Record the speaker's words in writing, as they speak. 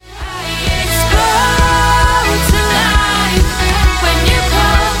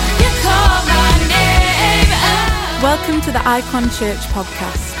to the Icon Church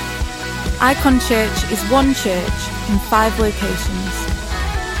podcast. Icon Church is one church in 5 locations.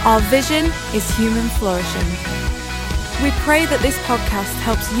 Our vision is human flourishing. We pray that this podcast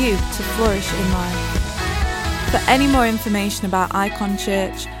helps you to flourish in life. For any more information about Icon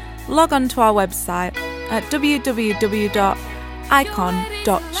Church, log on to our website at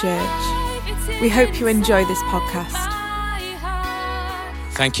www.icon.church. We hope you enjoy this podcast.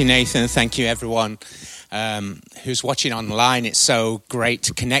 Thank you, Nathan. Thank you, everyone who's watching online. It's so great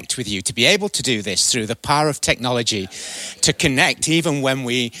to connect with you, to be able to do this through the power of technology, to connect even when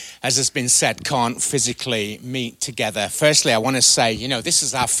we, as has been said, can't physically meet together. Firstly, I want to say, this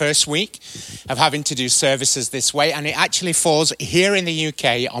is our first week of having to do services this way, and it actually falls here in the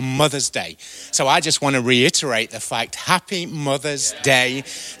UK on Mother's Day. So I just want to reiterate the fact, Happy Mother's Day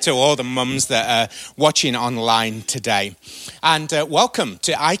to all the mums that are watching online today. And welcome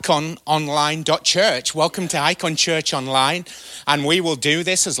to icononline.church. Welcome to Icon Church Online. And we will do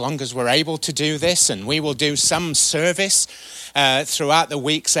this as long as we're able to do this. And we will do some service throughout the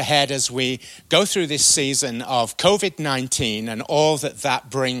weeks ahead as we go through this season of COVID-19 and all that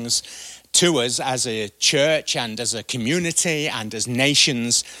brings to us as a church and as a community and as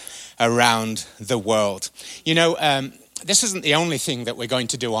nations around the world. This isn't the only thing that we're going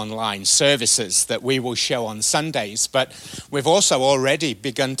to do online, services that we will show on Sundays, but we've also already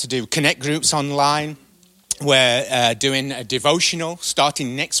begun to do connect groups online. We're doing a devotional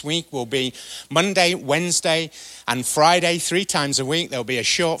starting next week. Will be Monday, Wednesday, and Friday, 3 times a week. There'll be a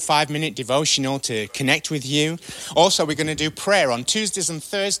short 5-minute devotional to connect with you. Also, we're going to do prayer on Tuesdays and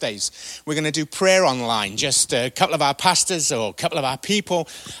Thursdays. We're going to do prayer online. Just a couple of our pastors or a couple of our people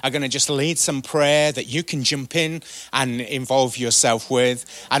are going to just lead some prayer that you can jump in and involve yourself with.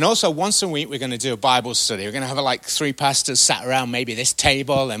 And also, once a week, we're going to do a Bible study. We're going to have 3 pastors sat around maybe this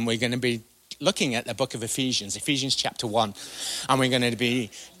table, and we're going to be looking at the book of Ephesians chapter 1. And we're going to be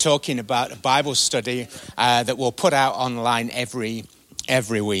talking about a Bible study that we'll put out online every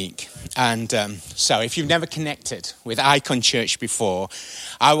week. And so if you've never connected with Icon Church before,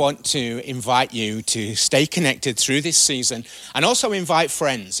 I want to invite you to stay connected through this season, and also invite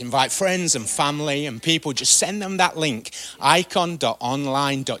friends and family and people. Just send them that link,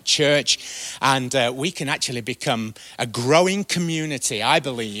 icon.online.church, and we can actually become a growing community, I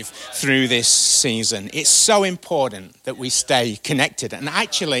believe, through this season. It's so important that we stay connected, and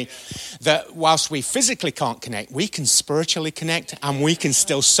actually that whilst we physically can't connect, we can spiritually connect, and we can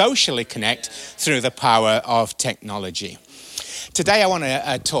still socially connect through the power of technology. Today I want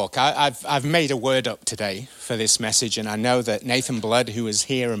to talk. I've made a word up today for this message, and I know that Nathan Blood, who was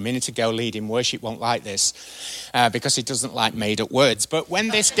here a minute ago leading worship, won't like this because he doesn't like made-up words. But when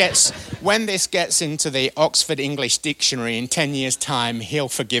this gets into the Oxford English Dictionary in 10 years' time, he'll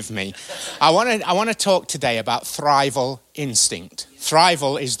forgive me. I want to talk today about thrival instinct.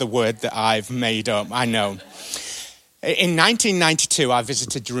 Thrival is the word that I've made up. I know. In 1992, I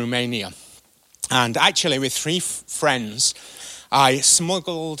visited Romania, and actually with 3 friends, I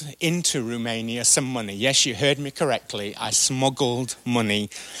smuggled into Romania some money. Yes, you heard me correctly. I smuggled money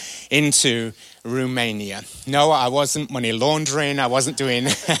into Romania. No, I wasn't money laundering. I wasn't doing...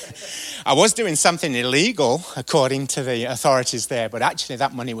 I was doing something illegal, according to the authorities there, but actually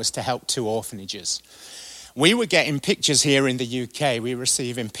that money was to help 2 orphanages. We were getting pictures here in the UK. We were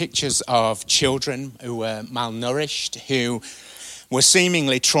receiving pictures of children who were malnourished, who were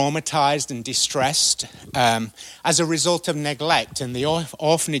seemingly traumatized and distressed as a result of neglect. And the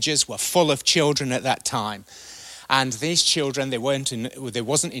orphanages were full of children at that time. And these children, there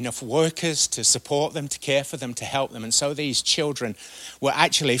wasn't enough workers to support them, to care for them, to help them. And so these children were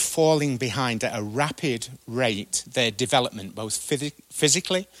actually falling behind at a rapid rate, their development, both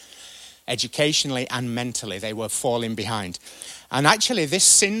physically, educationally, and mentally. They were falling behind. And actually this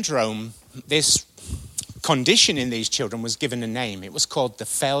syndrome, this condition in these children was given a name. It was called the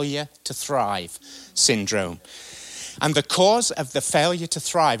failure to thrive syndrome. And the cause of the failure to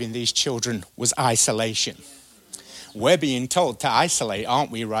thrive in these children was isolation. We're being told to isolate,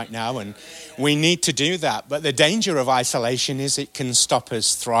 aren't we, right now? And we need to do that. But the danger of isolation is it can stop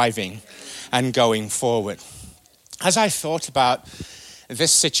us thriving and going forward. As I thought about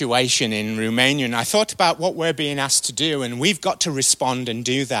this situation in Romania, and I thought about what we're being asked to do, and we've got to respond and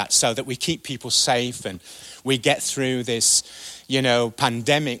do that so that we keep people safe and we get through this,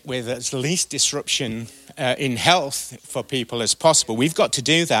 pandemic with as least disruption in health for people as possible. We've got to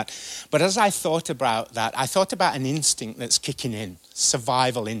do that. But as I thought about that, I thought about an instinct that's kicking in,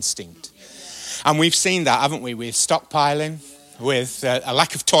 survival instinct. And we've seen that, haven't we, with stockpiling, with a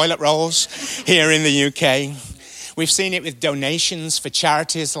lack of toilet rolls here in the UK. We've seen it with donations for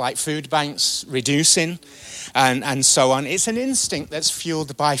charities like food banks reducing and so on. It's an instinct that's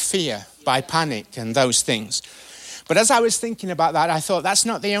fueled by fear, by panic and those things. But as I was thinking about that, I thought that's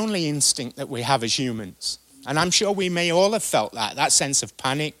not the only instinct that we have as humans. And I'm sure we may all have felt that sense of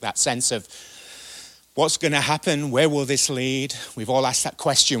panic, that sense of what's going to happen, where will this lead? We've all asked that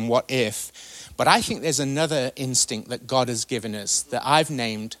question, what if? But I think there's another instinct that God has given us that I've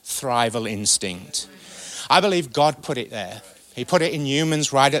named thrival instinct. I believe God put it there. He put it in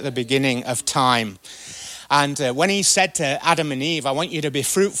humans right at the beginning of time. And when he said to Adam and Eve, I want you to be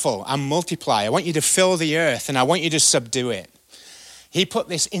fruitful and multiply. I want you to fill the earth and I want you to subdue it. He put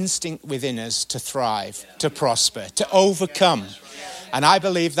this instinct within us to thrive, to prosper, to overcome. And I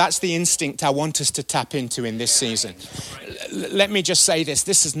believe that's the instinct I want us to tap into in this season. Let me just say this.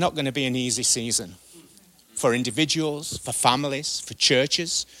 This is not going to be an easy season for individuals, for families, for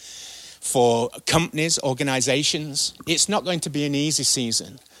churches, for companies, organizations. It's not going to be an easy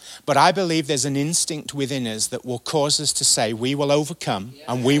season. But I believe there's an instinct within us that will cause us to say we will overcome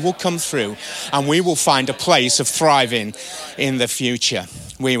and we will come through and we will find a place of thriving in the future.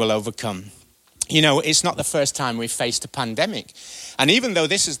 We will overcome. You know, it's not the first time we've faced a pandemic. And even though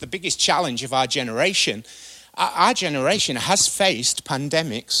this is the biggest challenge of our generation has faced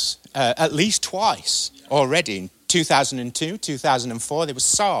pandemics at least twice already. In 2002, 2004, there was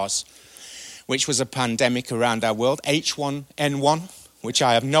SARS, which was a pandemic around our world, H1N1. Which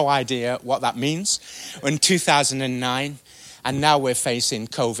I have no idea what that means, in 2009, and now we're facing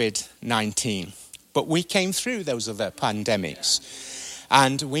COVID-19. But we came through those other pandemics,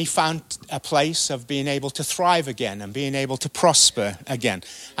 and we found a place of being able to thrive again and being able to prosper again.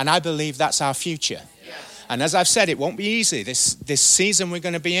 And I believe that's our future. And as I've said, it won't be easy. This season we're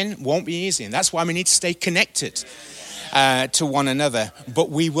going to be in won't be easy, and that's why we need to stay connected to one another. But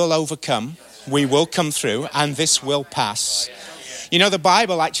we will overcome, we will come through, and this will pass. You know, the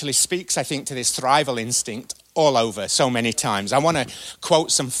Bible actually speaks, I think, to this thrival instinct all over so many times. I want to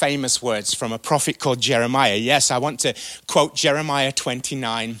quote some famous words from a prophet called Jeremiah. Yes, I want to quote Jeremiah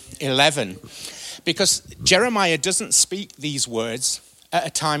 29:11, because Jeremiah doesn't speak these words at a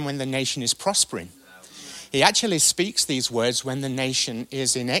time when the nation is prospering. He actually speaks these words when the nation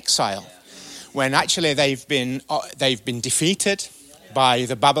is in exile, when actually they've been defeated by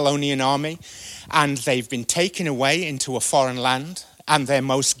the Babylonian army, and they've been taken away into a foreign land, and their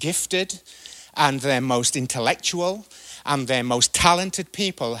most gifted and their most intellectual and their most talented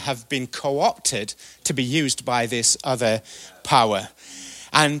people have been co-opted to be used by this other power.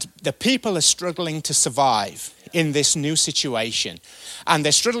 And the people are struggling to survive in this new situation. And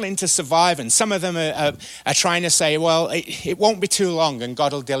they're struggling to survive, and some of them are trying to say, well, it won't be too long and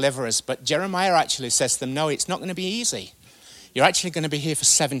God will deliver us. But Jeremiah actually says to them, no, it's not going to be easy. You're actually going to be here for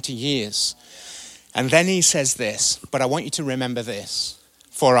 70 years. And then he says this, but I want you to remember this.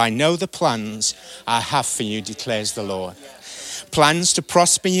 For I know the plans I have for you, declares the Lord. Plans to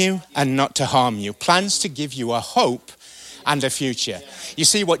prosper you and not to harm you. Plans to give you a hope and a future. You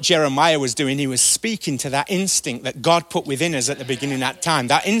see what Jeremiah was doing? He was speaking to that instinct that God put within us at the beginning of that time.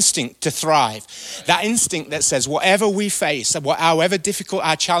 That instinct to thrive. That instinct that says whatever we face, however difficult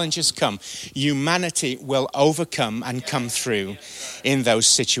our challenges come, humanity will overcome and come through in those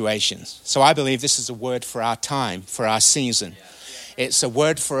situations. So I believe this is a word for our time, for our season. It's a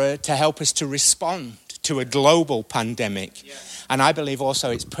word to help us to respond to a global pandemic. And I believe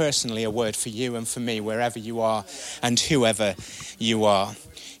also it's personally a word for you and for me, wherever you are and whoever you are.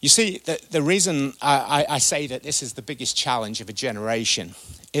 You see, the reason I say that this is the biggest challenge of a generation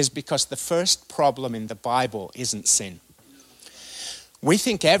is because the first problem in the Bible isn't sin. We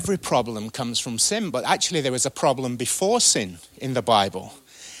think every problem comes from sin, but actually there was a problem before sin in the Bible.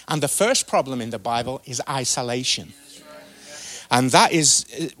 And the first problem in the Bible is isolation. And that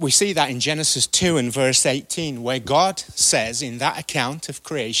is, we see that in Genesis 2 and verse 18, where God says in that account of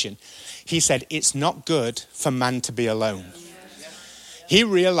creation, he said, it's not good for man to be alone. He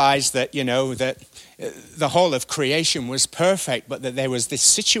realized that, that the whole of creation was perfect, but that there was this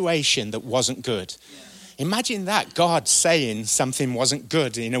situation that wasn't good. Imagine that, God saying something wasn't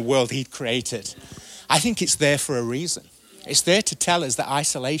good in a world he'd created. I think it's there for a reason. It's there to tell us that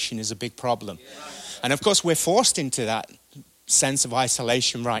isolation is a big problem. And of course, we're forced into that sense of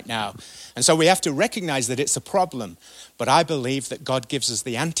isolation right now. And so we have to recognize that it's a problem. But I believe that God gives us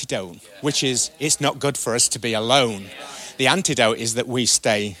the antidote, which is it's not good for us to be alone. The antidote is that we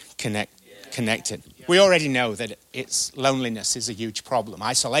stay connected. We already know that loneliness is a huge problem.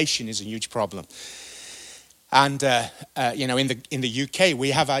 Isolation is a huge problem. And, in the UK,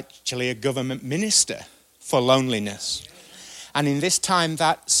 we have actually a government minister for loneliness. And in this time,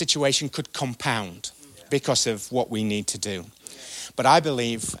 that situation could compound. because of what we need to do. But I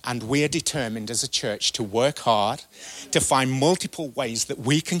believe, and we're determined as a church to work hard, to find multiple ways that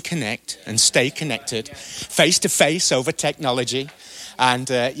we can connect and stay connected, face to face over technology, and,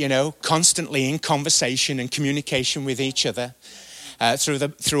 constantly in conversation and communication with each other.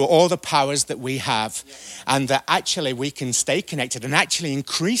 Through all the powers that we have, and that actually we can stay connected and actually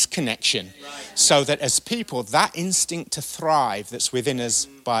increase connection, so that as people, that instinct to thrive that's within us,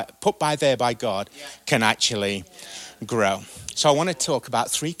 put there by God, can actually grow. So I want to talk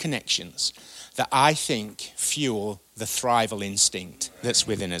about 3 connections that I think fuel the thrival instinct that's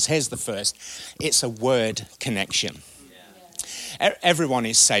within us. Here's the first. It's a word connection. Everyone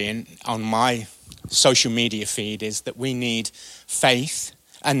is saying on my social media feed is that we need faith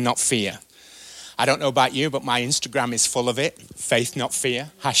and not fear. I don't know about you, but my Instagram is full of it. Faith, not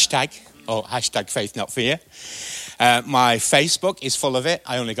fear. Hashtag faith, not fear. My Facebook is full of it.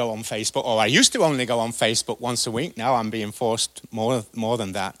 I only go on Facebook, or I used to only go on Facebook once a week. Now I'm being forced more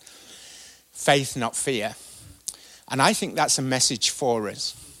than that. Faith, not fear. And I think that's a message for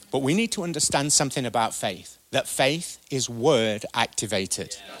us. But we need to understand something about faith, that faith is word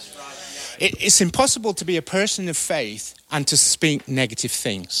activated. It's impossible to be a person of faith and to speak negative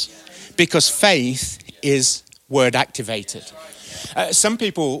things, because faith is word activated. Some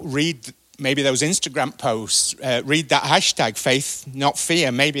people read maybe those Instagram posts, read that hashtag faith, not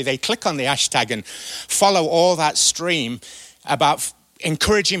fear. Maybe they click on the hashtag and follow all that stream about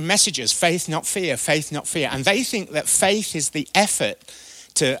encouraging messages, faith, not fear, faith, not fear. And they think that faith is the effort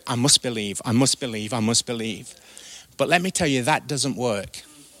to, I must believe, I must believe, I must believe. But let me tell you, that doesn't work.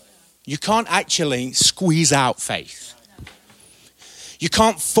 You can't actually squeeze out faith. You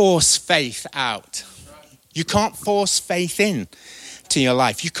can't force faith out. You can't force faith in to your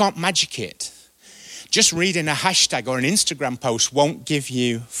life. You can't magic it. Just reading a hashtag or an Instagram post won't give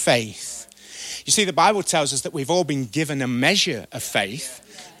you faith. You see, the Bible tells us that we've all been given a measure of faith.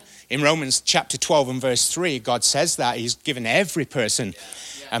 In Romans chapter 12 and verse 3, God says that He's given every person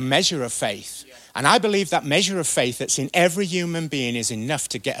a measure of faith. And I believe that measure of faith that's in every human being is enough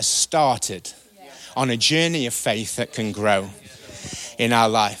to get us started on a journey of faith that can grow in our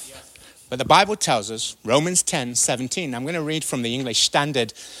life. But the Bible tells us, Romans 10:17, I'm going to read from the English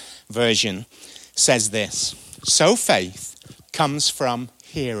Standard Version, says this: so faith comes from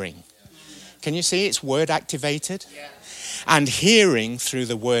hearing. Can you see it's word activated? And hearing through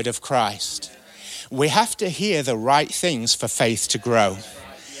the word of Christ. We have to hear the right things for faith to grow.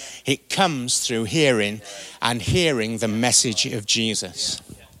 It comes through hearing, and hearing the message of Jesus.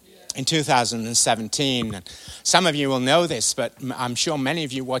 In 2017, and some of you will know this, but I'm sure many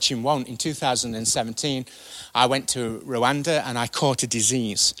of you watching won't. In 2017, I went to Rwanda and I caught a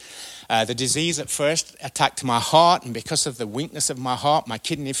disease. The disease at first attacked my heart, and because of the weakness of my heart, my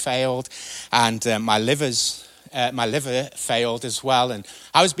kidney failed, and my liver failed as well. And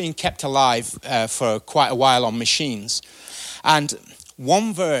I was being kept alive for quite a while on machines. And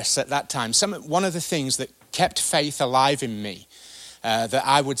one verse at that time, one of the things that kept faith alive in me, that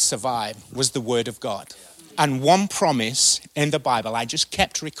I would survive, was the word of God. And one promise in the Bible, I just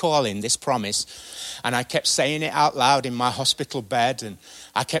kept recalling this promise, and I kept saying it out loud in my hospital bed, and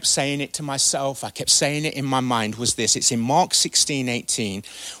I kept saying it to myself, I kept saying it in my mind, was this. It's in Mark 16:18,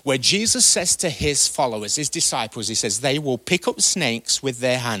 where Jesus says to his followers, his disciples, he says, they will pick up snakes with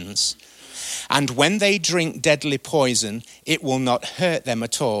their hands, and when they drink deadly poison, it will not hurt them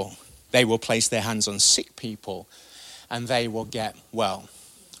at all. They will place their hands on sick people and they will get well.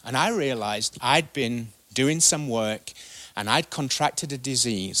 And I realized I'd been doing some work and I'd contracted a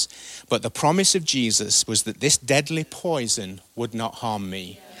disease, but the promise of Jesus was that this deadly poison would not harm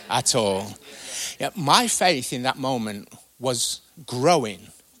me at all. Yet my faith in that moment was growing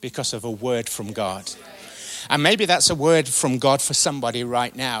because of a word from God. And maybe that's a word from God for somebody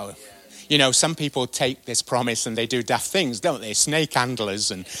right now. You know, some people take this promise and they do daft things, don't they? Snake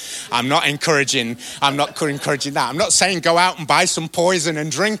handlers, and I'm not encouraging that. I'm not saying go out and buy some poison and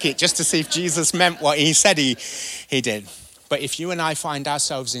drink it just to see if Jesus meant what he said he did. But if you and I find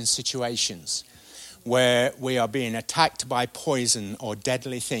ourselves in situations where we are being attacked by poison or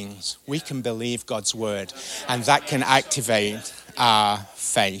deadly things, we can believe God's word, and that can activate our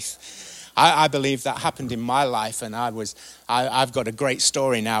faith. I believe that happened in my life, and I've got a great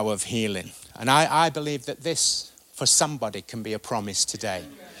story now of healing. And I believe that this, for somebody, can be a promise today.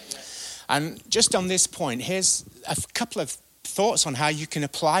 And just on this point, here's a couple of thoughts on how you can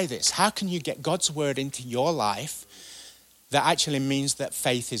apply this. How can you get God's word into your life that actually means that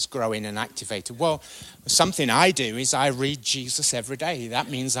faith is growing and activated? Well, something I do is I read Jesus every day. That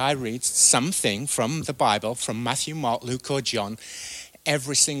means I read something from the Bible, from Matthew, Mark, Luke, or John,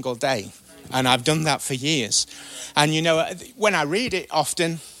 every single day. And I've done that for years. And, you know, when I read it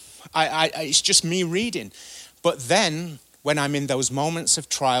often, it's just me reading. But then, when I'm in those moments of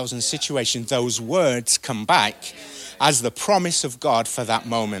trials and situations, those words come back as the promise of God for that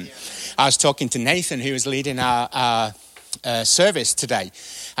moment. I was talking to Nathan, who was leading our service today,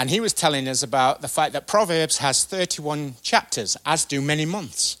 and he was telling us about the fact that Proverbs has 31 chapters, as do many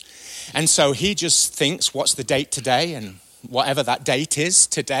months. And so he just thinks, what's the date today? And whatever that date is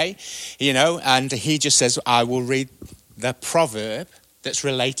today, you know, and he just says, I will read the proverb that's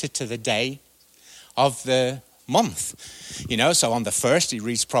related to the day of the month. You know, so on the 1st, he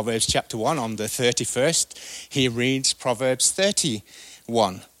reads Proverbs chapter 1. On the 31st, he reads Proverbs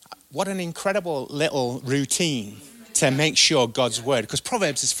 31. What an incredible little routine to make sure God's word, because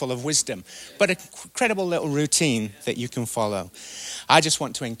Proverbs is full of wisdom, but an incredible little routine that you can follow. I just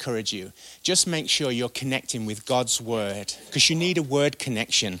want to encourage you, just make sure you're connecting with God's word, because you need a word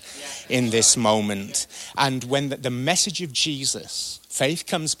connection in this moment. And when the message of Jesus, faith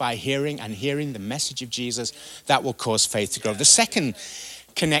comes by hearing, and hearing the message of Jesus, that will cause faith to grow. The second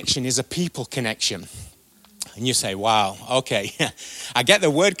connection is a people connection. And you say, wow, okay, I get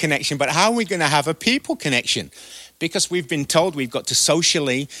the word connection, but how are we going to have a people connection? Because we've been told we've got to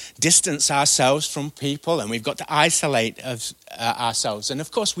socially distance ourselves from people, and we've got to isolate ourselves. And of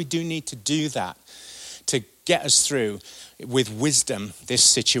course, we do need to do that to get us through with wisdom this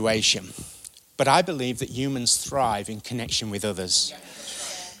situation. But I believe that humans thrive in connection with others.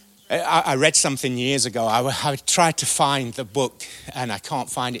 I read something years ago. I tried to find the book, and I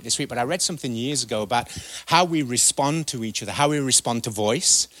can't find it this week, but I read something years ago about how we respond to each other, how we respond to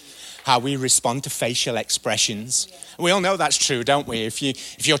voice, how we respond to facial expressions. We all know that's true, don't we? If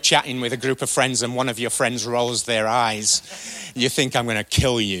you're chatting with a group of friends and one of your friends rolls their eyes, you think, I'm going to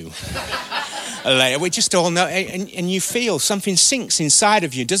kill you. We just all know, and you feel something sinks inside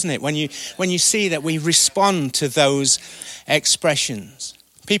of you, doesn't it? When you see that we respond to those expressions.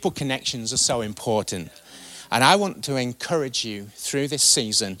 People connections are so important. And I want to encourage you through this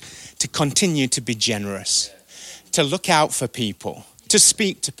season to continue to be generous, to look out for people, to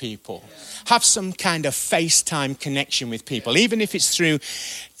speak to people, have some kind of FaceTime connection with people, even if it's through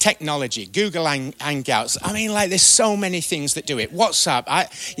technology, Google Hangouts. I mean, like, there's so many things that do it. WhatsApp,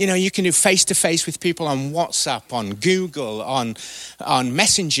 you can do face-to-face with people on WhatsApp, on Google, on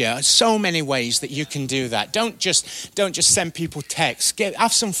Messenger. So many ways that you can do that. Don't just send people texts.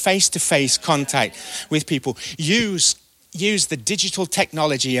 Have some face-to-face contact with people. Use the digital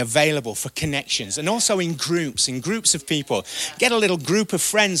technology available for connections, and also in groups of people. Get a little group of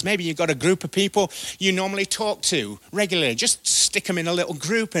friends. Maybe you've got a group of people you normally talk to regularly. Just stick them in a little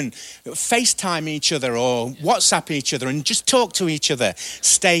group and FaceTime each other or WhatsApp each other and just talk to each other.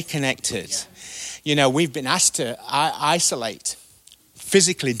 Stay connected. You know, we've been asked to isolate,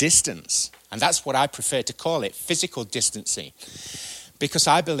 physically distance, and that's what I prefer to call it, physical distancing, because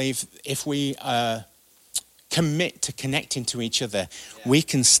I believe if we commit to connecting to each other, we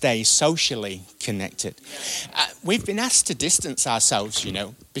can stay socially connected. We've been asked to distance ourselves,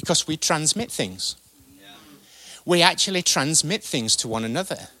 because we transmit things. We actually transmit things to one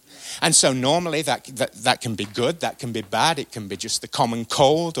another. And so normally that can be good, that can be bad, it can be just the common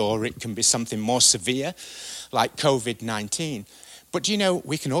cold, or it can be something more severe like COVID-19. But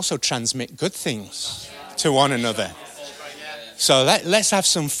we can also transmit good things to one another. So let's have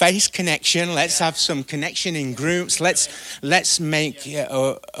some face connection. Let's have some connection in groups. Let's make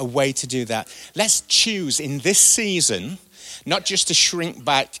a way to do that. Let's choose in this season, not just to shrink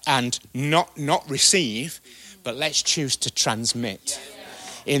back and not receive, but let's choose to transmit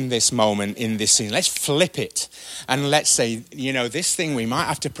in this moment, in this season. Let's flip it. And let's say, this thing, we might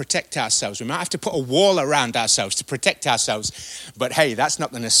have to protect ourselves. We might have to put a wall around ourselves to protect ourselves. But hey, that's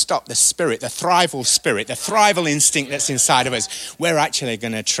not going to stop the spirit, the thrival instinct that's inside of us. We're actually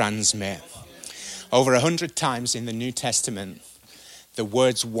going to transmit. Over 100 times in the New Testament, the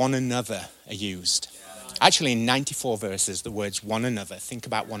words one another are used. Actually, in 94 verses, the words one another, think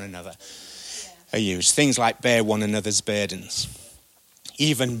about one another, are used. Things like bear one another's burdens.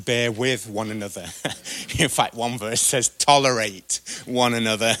 Even bear with one another. In fact, one verse says tolerate one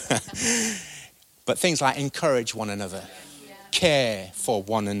another. But things like encourage one another, care for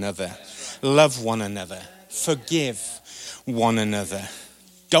one another, love one another, forgive one another.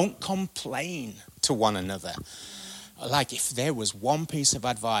 Don't complain to one another. Like, if there was one piece of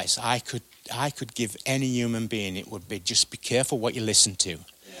advice I could give any human being, it would be just be careful what you listen to.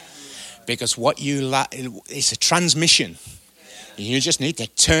 Because what you it's a transmission. You just need to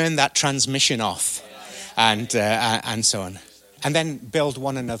turn that transmission off and so on. And then build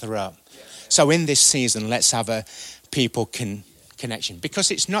one another up. So in this season, let's have a people connection.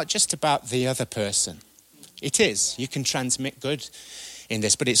 Because it's not just about the other person. It is. You can transmit good in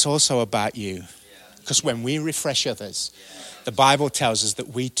this, but it's also about you. Because when we refresh others, the Bible tells us that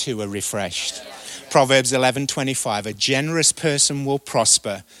we too are refreshed. Proverbs 11:25, a generous person will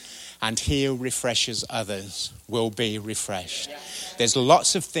prosper, and he who refreshes others will be refreshed. There's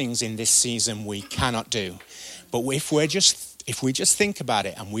lots of things in this season we cannot do. But if we just think about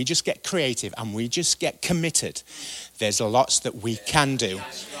it and we just get creative and we just get committed, there's lots that we can do.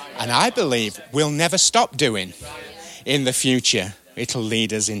 And I believe we'll never stop doing in the future. It'll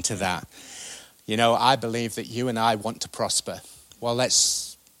lead us into that. You know, I believe that you and I want to prosper. Well,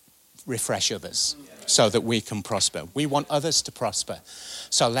 let's refresh others so that we can prosper. We want others to prosper.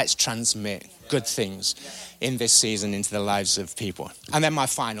 So let's transmit good things in this season into the lives of people. And then my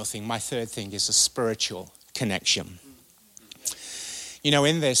final thing, my third thing is a spiritual connection. You know,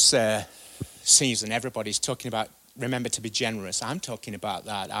 in this season, everybody's talking about remember to be generous. I'm talking about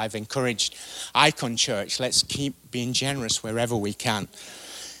that. I've encouraged Icon Church, let's keep being generous wherever we can.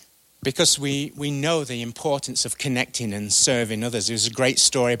 Because we know the importance of connecting and serving others. There was a great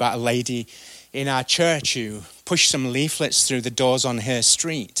story about a lady in our church who pushed some leaflets through the doors on her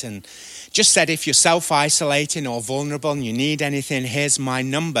street and just said, if you're self-isolating or vulnerable and you need anything, here's my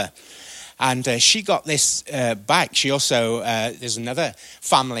number. And she got this back. She also, there's another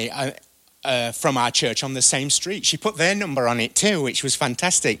family from our church on the same street. She put their number on it too, which was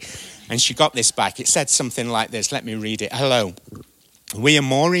fantastic. And she got this back. It said something like this. Let me read it. Hello. We are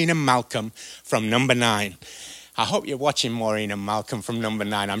Maureen and Malcolm from number 9. I hope you're watching Maureen and Malcolm from number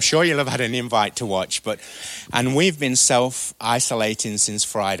 9. I'm sure you'll have had an invite to watch. And we've been self-isolating since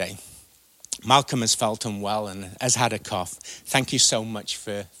Friday. Malcolm has felt unwell and has had a cough. Thank you so much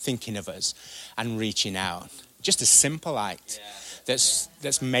for thinking of us and reaching out. Just a simple act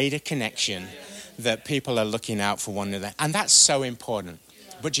that's made a connection that people are looking out for one another. And that's so important.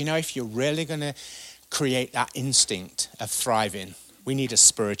 But you know, if you're really going to create that instinct of thriving, we need a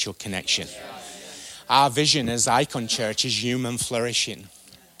spiritual connection. Our vision as Icon Church is human flourishing.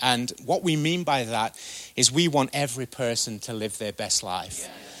 And what we mean by that is we want every person to live their best life.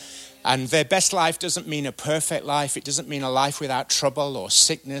 And their best life doesn't mean a perfect life. It doesn't mean a life without trouble or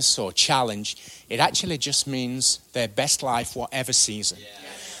sickness or challenge. It actually just means their best life, whatever season,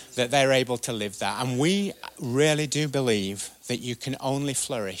 that they're able to live that. And we really do believe that you can only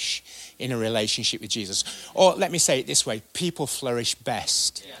flourish in a relationship with Jesus. Or let me say it this way, people flourish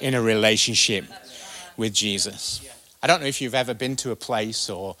best in a relationship with Jesus. I don't know if you've ever been to a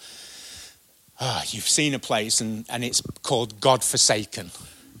place or you've seen a place and it's called God-forsaken.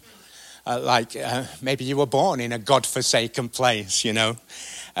 Maybe you were born in a God-forsaken place, you know,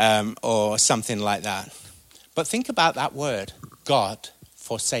 or something like that. But think about that word,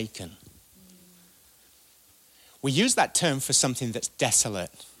 God-forsaken. We use that term for something that's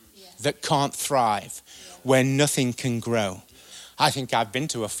desolate, that can't thrive, where nothing can grow. I think I've been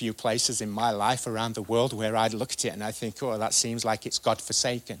to a few places in my life around the world where I'd look at it and I think, oh, that seems like it's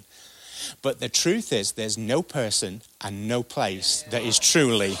God-forsaken. But the truth is there's no person and no place that is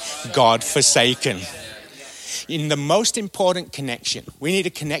truly God-forsaken. In the most important connection, we need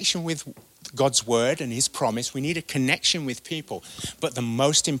a connection with God's word and his promise. We need a connection with people. But the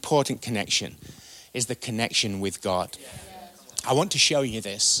most important connection is the connection with God. I want to show you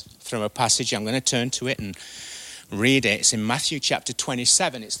this from a passage. I'm going to turn to it and read it. It's in Matthew chapter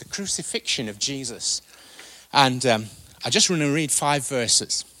 27. It's the crucifixion of Jesus. And I just want to read 5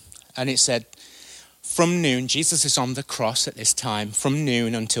 verses. And it said, from noon, Jesus is on the cross at this time, from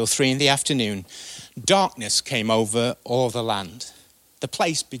noon until 3 p.m, darkness came over all the land. The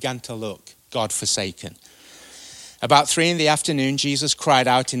place began to look God-forsaken. About 3 p.m, Jesus cried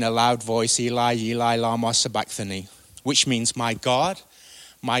out in a loud voice, Eli, Eli, lama sabachthani, which means, my God,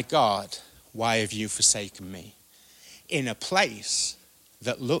 why have you forsaken me? In a place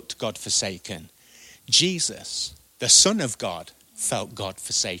that looked God-forsaken, Jesus, the Son of God, felt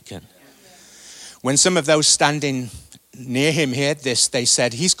God-forsaken. When some of those standing near him heard this, they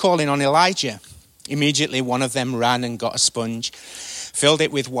said, he's calling on Elijah. Immediately one of them ran and got a sponge, filled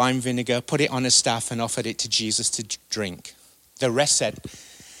it with wine vinegar, put it on a staff and offered it to Jesus to drink. The rest said,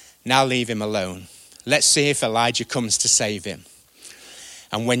 now leave him alone. Let's see if Elijah comes to save him.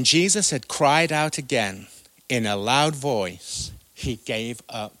 And when Jesus had cried out again in a loud voice, he gave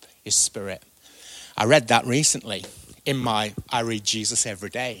up his spirit. I read that recently. I read Jesus every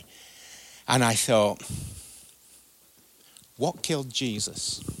day. And I thought, what killed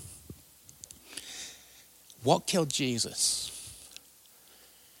Jesus? What killed Jesus?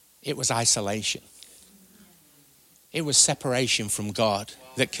 It was isolation. It was separation from God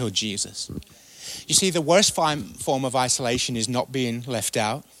that killed Jesus. You see, the worst form of isolation is not being left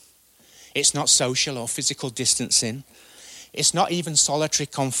out. It's not social or physical distancing. It's not even solitary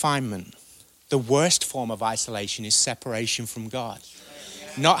confinement. The worst form of isolation is separation from God.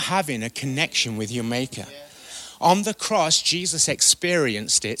 Not having a connection with your Maker. On the cross, Jesus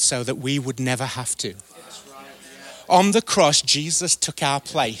experienced it so that we would never have to. On the cross, Jesus took our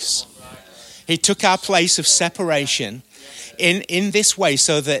place. He took our place of separation in this way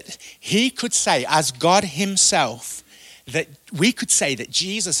so that he could say, as God himself, that we could say that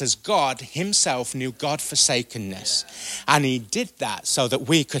Jesus as God himself knew God-forsakenness. And he did that so that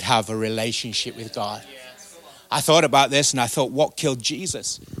we could have a relationship with God. I thought about this and I thought, what killed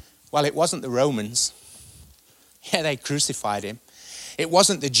Jesus? Well, it wasn't the Romans. Yeah, they crucified him. It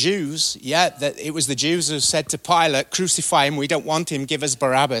wasn't the Jews. Yeah, it was the Jews who said to Pilate, crucify him, we don't want him, give us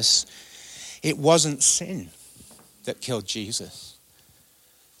Barabbas. It wasn't sin that killed Jesus,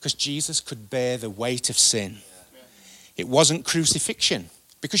 because Jesus could bear the weight of sin. It wasn't crucifixion,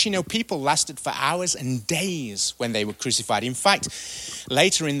 because, people lasted for hours and days when they were crucified. In fact,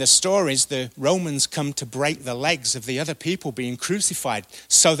 later in the stories, the Romans come to break the legs of the other people being crucified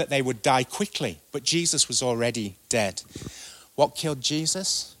so that they would die quickly. But Jesus was already dead. What killed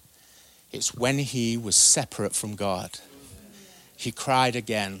Jesus? It's when he was separate from God. He cried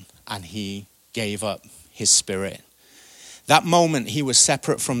again and he gave up his spirit. That moment he was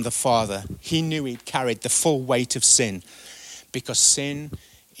separate from the Father. He knew he'd carried the full weight of sin, because sin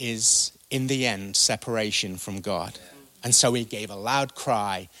is, in the end, separation from God. And so he gave a loud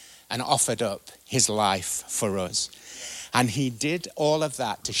cry and offered up his life for us. And he did all of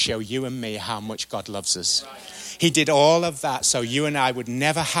that to show you and me how much God loves us. He did all of that so you and I would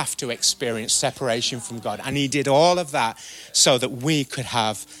never have to experience separation from God. And he did all of that so that we could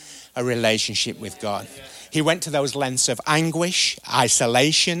have a relationship with God. He went to those lengths of anguish,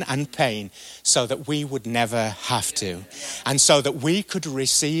 isolation, and pain so that we would never have to. And so that we could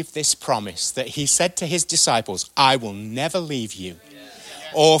receive this promise that he said to his disciples, I will never leave you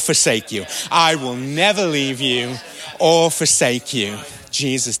or forsake you. I will never leave you or forsake you.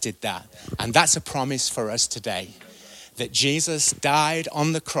 Jesus did that. And that's a promise for us today, that Jesus died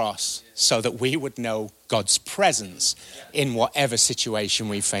on the cross so that we would know God's presence in whatever situation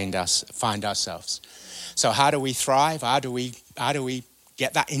we find ourselves. So how do we thrive? How do we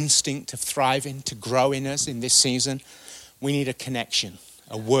get that instinct of thriving to grow in us in this season? We need a connection,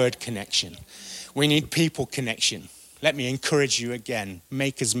 a word connection. We need people connection. Let me encourage you again,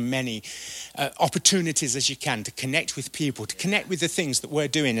 make as many opportunities as you can to connect with people, to connect with the things that we're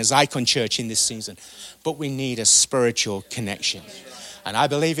doing as Icon Church in this season. But we need a spiritual connection. And I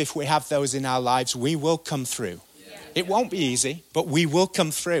believe if we have those in our lives, we will come through. It won't be easy, but we will come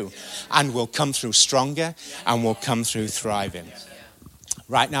through, and we'll come through stronger, and we'll come through thriving.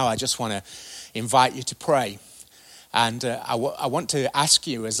 Right now, I just want to invite you to pray. And I want to ask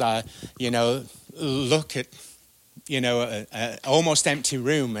you, as I, look at, an almost empty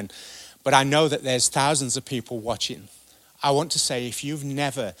room, but I know that there's thousands of people watching. I want to say, if you've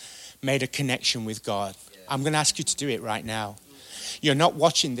never made a connection with God, I'm going to ask you to do it right now. You're not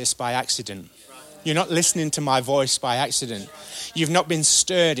watching this by accident. You're not listening to my voice by accident. You've not been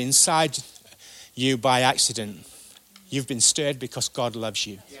stirred inside you by accident. You've been stirred because God loves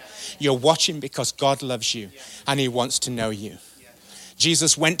you. You're watching because God loves you and he wants to know you.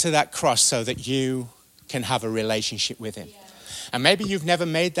 Jesus went to that cross so that you can have a relationship with him. And maybe you've never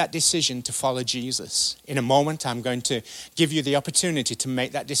made that decision to follow Jesus. In a moment, I'm going to give you the opportunity to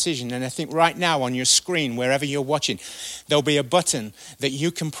make that decision. And I think right now on your screen, wherever you're watching, there'll be a button that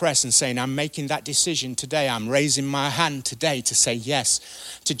you can press and say, I'm making that decision today. I'm raising my hand today to say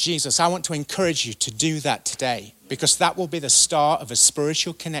yes to Jesus. I want to encourage you to do that today, because that will be the start of a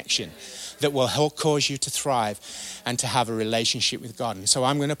spiritual connection that will help cause you to thrive and to have a relationship with God. And so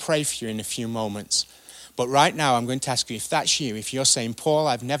I'm going to pray for you in a few moments. But right now, I'm going to ask you, if that's you, if you're saying, Paul,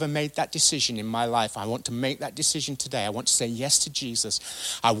 I've never made that decision in my life. I want to make that decision today. I want to say yes to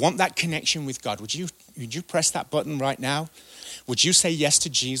Jesus. I want that connection with God. Would you press that button right now? Would you say yes to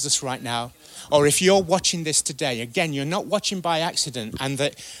Jesus right now? Or if you're watching this today, again, you're not watching by accident, and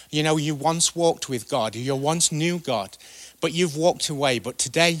that, you once walked with God, you once knew God, but you've walked away. But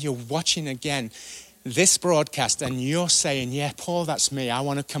today you're watching again this broadcast and you're saying, yeah, Paul, that's me. I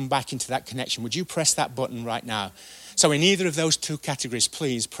want to come back into that connection. Would you press that button right now? So in either of those two categories,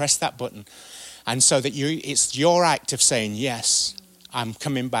 please press that button. And so that it's your act of saying, yes, I'm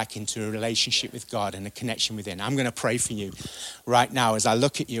coming back into a relationship with God and a connection with Him. I'm going to pray for you right now. As I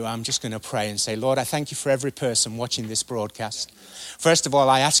look at you, I'm just going to pray and say, Lord, I thank you for every person watching this broadcast. First of all,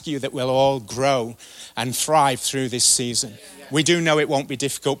 I ask you that we'll all grow and thrive through this season. We do know it won't be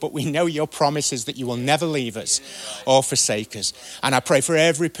difficult, but we know your promise is that you will never leave us or forsake us. And I pray for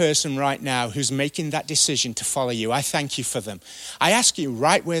every person right now who's making that decision to follow you. I thank you for them. I ask you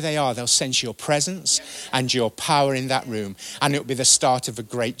right where they are, they'll sense your presence and your power in that room. And it'll be the start of a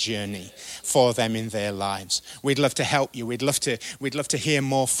great journey for them in their lives. We'd love to help you. We'd love to hear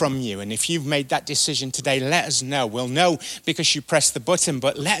more from you. And if you've made that decision today, let us know. We'll know because you pressed the button,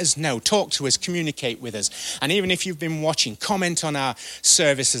 but let us know. Talk to us, communicate with us. And even if you've been watching, comment on our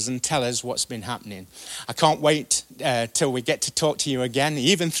services and tell us what's been happening. I can't wait till we get to talk to you again.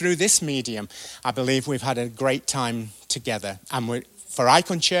 Even through this medium, I believe we've had a great time together. And for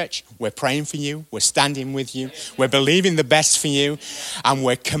Icon Church, we're praying for you, we're standing with you, we're believing the best for you, and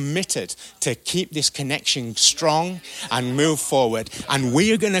we're committed to keep this connection strong and move forward. And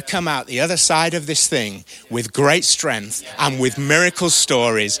we are going to come out the other side of this thing with great strength and with miracle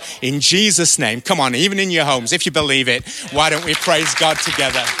stories in Jesus' name. Come on, even in your homes, if you believe it, why don't we praise God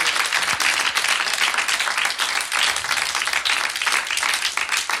together?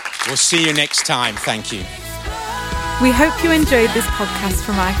 We'll see you next time. Thank you. We hope you enjoyed this podcast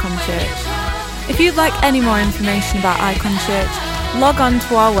from Icon Church. If you'd like any more information about Icon Church, log on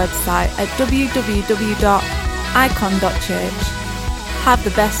to our website at www.icon.church. Have the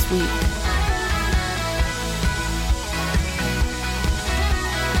best week.